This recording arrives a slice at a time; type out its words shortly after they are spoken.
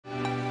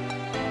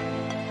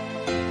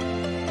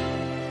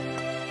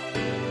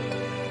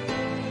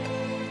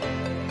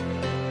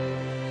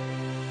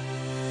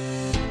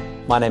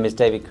My name is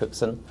David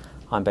Cookson.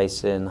 I'm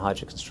based in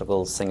Heidrick &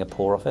 Struggles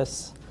Singapore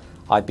office.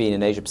 I've been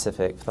in Asia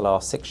Pacific for the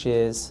last 6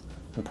 years,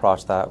 and prior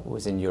to that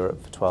was in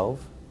Europe for 12.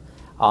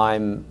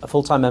 I'm a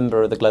full-time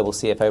member of the global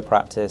CFO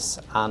practice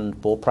and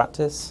board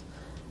practice,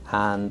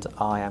 and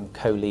I am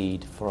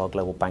co-lead for our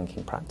global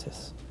banking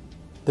practice.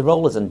 The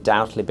role has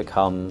undoubtedly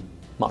become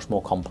much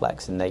more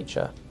complex in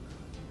nature.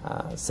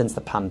 Since the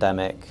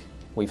pandemic,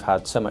 we've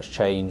had so much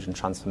change and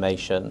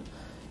transformation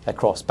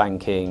across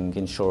banking,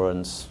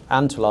 insurance,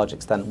 and to a large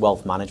extent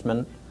wealth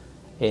management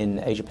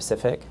in Asia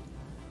Pacific,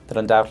 that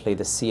undoubtedly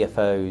the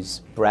CFO's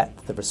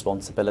breadth of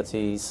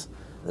responsibilities,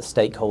 the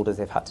stakeholders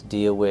they've had to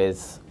deal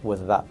with,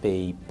 whether that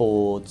be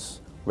boards,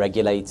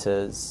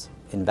 regulators,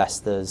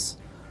 investors,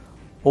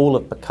 all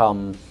have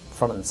become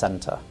front and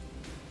centre.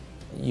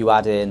 You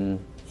add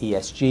in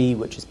ESG,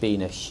 which has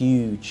been a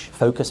huge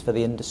focus for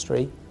the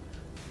industry.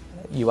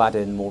 You add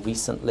in more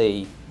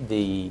recently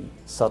the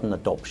sudden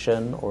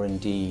adoption or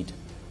indeed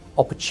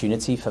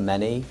opportunity for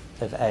many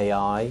of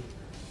AI,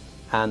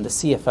 and the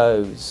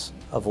CFOs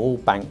of all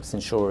banks,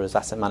 insurers,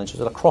 asset managers,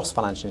 and across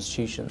financial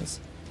institutions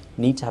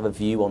need to have a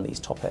view on these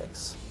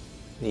topics.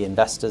 The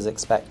investors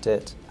expect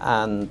it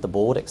and the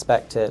board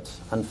expect it,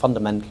 and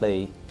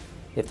fundamentally,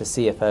 if the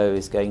CFO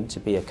is going to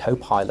be a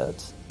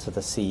co-pilot to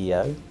the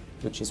CEO,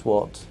 which is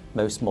what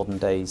most modern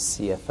day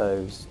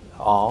CFOs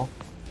are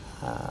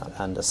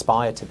and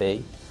aspire to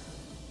be,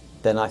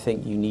 then I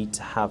think you need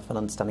to have an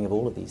understanding of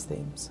all of these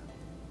themes.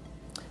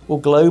 Well,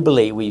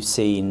 globally, we've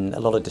seen a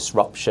lot of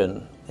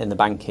disruption in the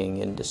banking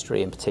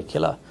industry in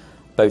particular,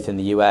 both in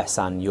the US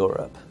and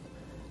Europe.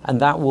 And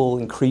that will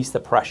increase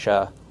the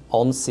pressure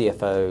on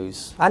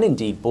CFOs and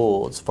indeed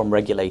boards from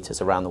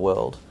regulators around the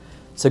world.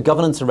 So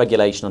governance and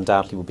regulation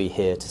undoubtedly will be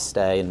here to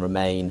stay and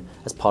remain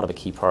as part of a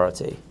key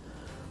priority.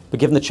 But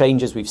given the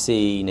changes we've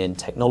seen in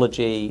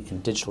technology, in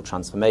digital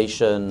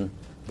transformation,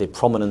 the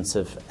prominence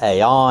of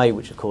AI,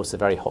 which of course is a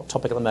very hot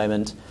topic at the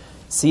moment,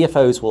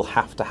 CFOs will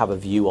have to have a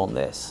view on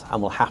this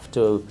and will have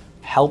to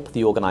help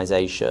the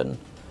organisation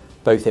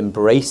both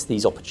embrace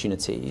these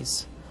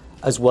opportunities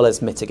as well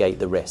as mitigate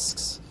the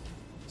risks.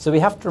 So we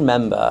have to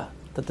remember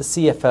that the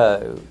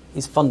CFO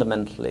is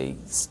fundamentally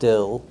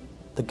still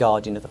the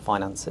guardian of the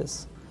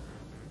finances.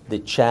 The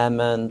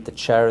chairman, the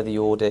chair of the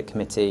audit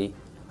committee,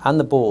 and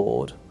the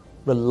board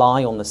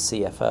rely on the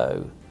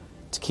CFO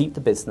to keep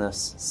the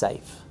business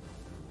safe.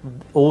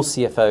 All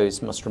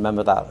CFOs must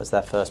remember that as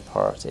their first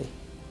priority.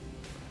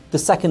 The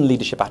second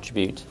leadership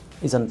attribute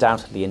is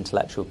undoubtedly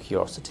intellectual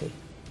curiosity.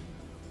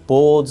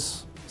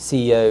 Boards,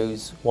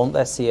 CEOs want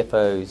their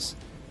CFOs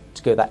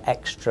to go that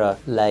extra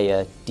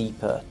layer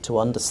deeper to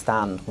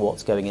understand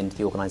what's going into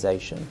the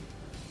organisation,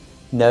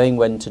 knowing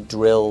when to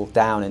drill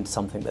down into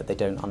something that they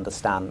don't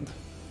understand,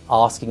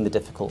 asking the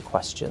difficult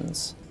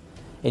questions,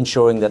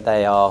 ensuring that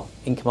they are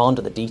in command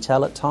of the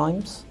detail at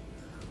times,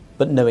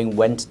 but knowing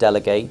when to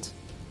delegate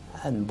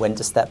and when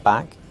to step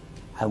back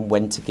and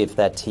when to give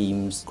their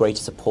teams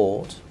greater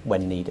support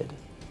when needed.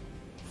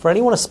 For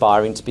anyone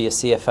aspiring to be a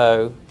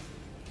CFO,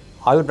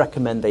 I would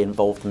recommend they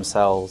involve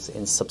themselves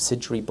in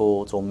subsidiary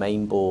boards or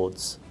main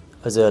boards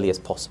as early as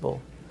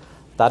possible.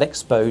 That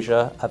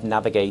exposure of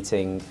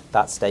navigating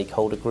that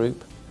stakeholder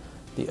group,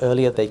 the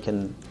earlier they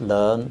can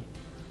learn,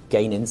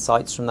 gain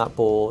insights from that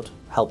board,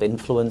 help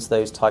influence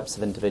those types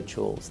of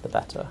individuals, the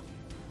better.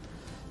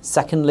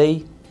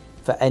 Secondly,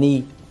 for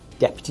any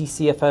deputy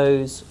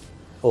CFOs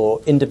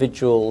or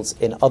individuals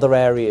in other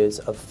areas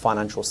of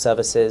financial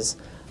services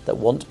that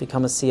want to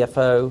become a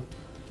CFO,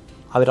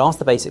 I would ask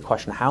the basic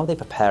question, how are they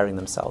preparing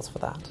themselves for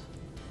that?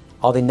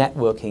 Are they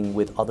networking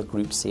with other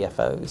group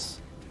CFOs?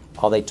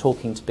 Are they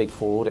talking to Big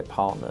Four audit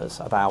partners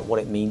about what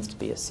it means to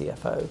be a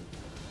CFO?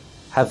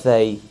 Have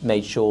they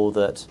made sure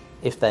that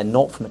if they're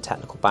not from a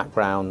technical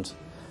background,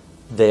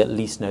 they at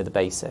least know the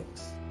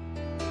basics?